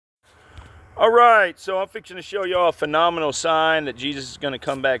All right, so I'm fixing to show y'all a phenomenal sign that Jesus is going to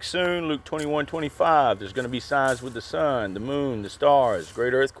come back soon. Luke 21:25. There's going to be signs with the sun, the moon, the stars,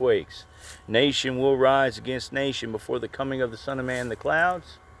 great earthquakes. Nation will rise against nation before the coming of the Son of Man in the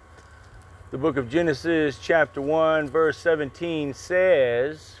clouds. The book of Genesis chapter 1 verse 17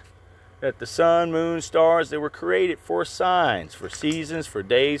 says that the sun, moon, stars, they were created for signs, for seasons, for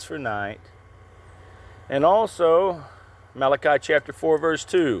days, for night. And also Malachi chapter 4 verse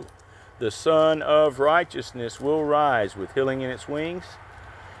 2. The Son of Righteousness will rise with healing in its wings.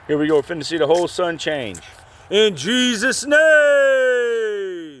 Here we go. We're finna see the whole sun change. In Jesus'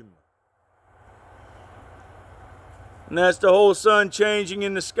 name! And that's the whole sun changing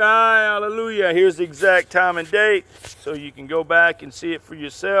in the sky. Hallelujah. Here's the exact time and date, so you can go back and see it for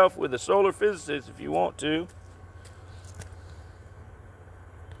yourself with a solar physicist if you want to.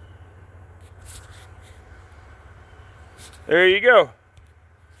 There you go.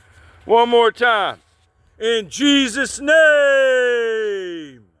 One more time. In Jesus'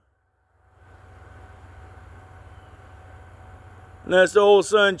 name. And that's the whole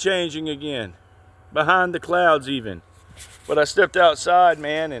sun changing again. Behind the clouds even. But I stepped outside,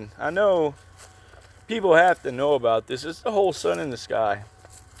 man, and I know people have to know about this. It's the whole sun in the sky.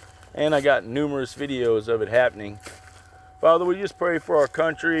 And I got numerous videos of it happening. Father, we just pray for our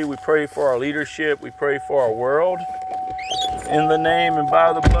country. We pray for our leadership. We pray for our world. In the name and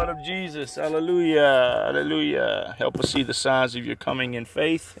by the blood of Jesus. Hallelujah. Hallelujah. Help us see the signs of your coming in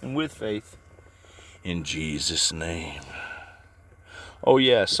faith and with faith. In Jesus' name. Oh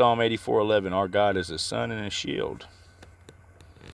yeah, Psalm 84:11. Our God is a sun and a shield.